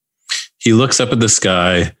 He looks up at the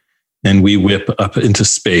sky, and we whip up into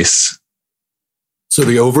space. So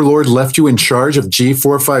the Overlord left you in charge of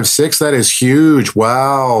G456? That is huge.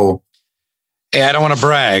 Wow. Hey, I don't want to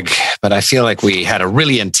brag, but I feel like we had a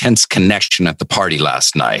really intense connection at the party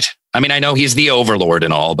last night. I mean, I know he's the Overlord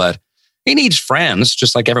and all, but he needs friends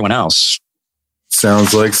just like everyone else.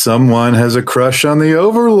 Sounds like someone has a crush on the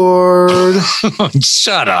Overlord.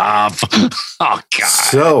 Shut up. Oh,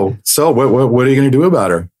 God. So what are you going to do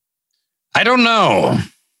about her? I don't know.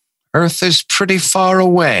 Earth is pretty far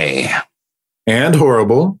away. And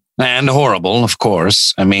horrible. And horrible, of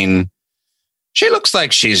course. I mean, she looks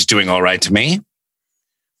like she's doing all right to me.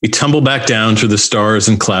 We tumble back down through the stars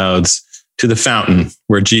and clouds to the fountain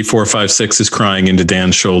where G456 is crying into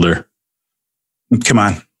Dan's shoulder. Come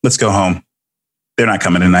on, let's go home. They're not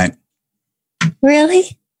coming tonight.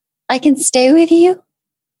 Really? I can stay with you?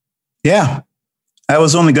 Yeah. I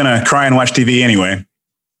was only going to cry and watch TV anyway.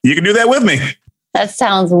 You can do that with me. That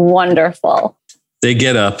sounds wonderful. They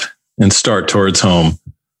get up and start towards home,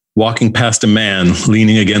 walking past a man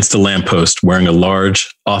leaning against a lamppost wearing a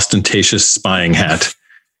large, ostentatious spying hat.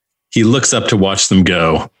 He looks up to watch them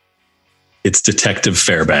go. It's Detective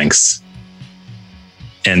Fairbanks.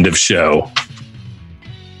 End of show.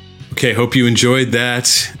 Okay, hope you enjoyed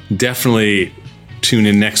that. Definitely tune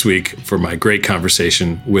in next week for my great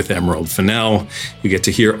conversation with Emerald Fennell. You get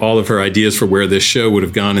to hear all of her ideas for where this show would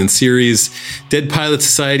have gone in series. Dead Pilot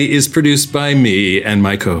Society is produced by me and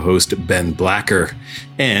my co-host Ben Blacker,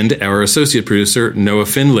 and our associate producer Noah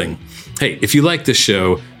Findling. Hey, if you like this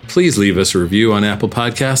show, please leave us a review on Apple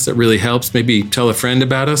Podcasts. That really helps. Maybe tell a friend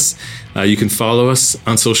about us. You can follow us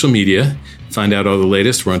on social media. Find out all the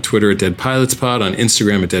latest. We're on Twitter at Dead Pilots Pod, on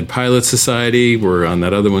Instagram at Dead Pilot Society. We're on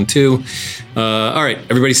that other one too. All right,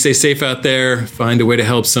 everybody stay safe out there. Find a way to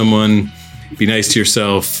help someone. Be nice to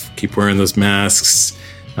yourself. Keep wearing those masks.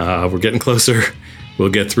 We're getting closer. We'll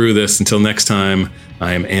get through this. Until next time,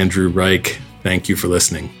 I am Andrew Reich. Thank you for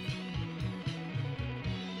listening.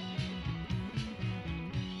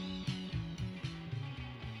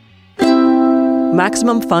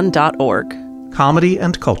 MaximumFun.org. Comedy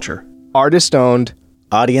and culture. Artist owned.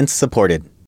 Audience supported.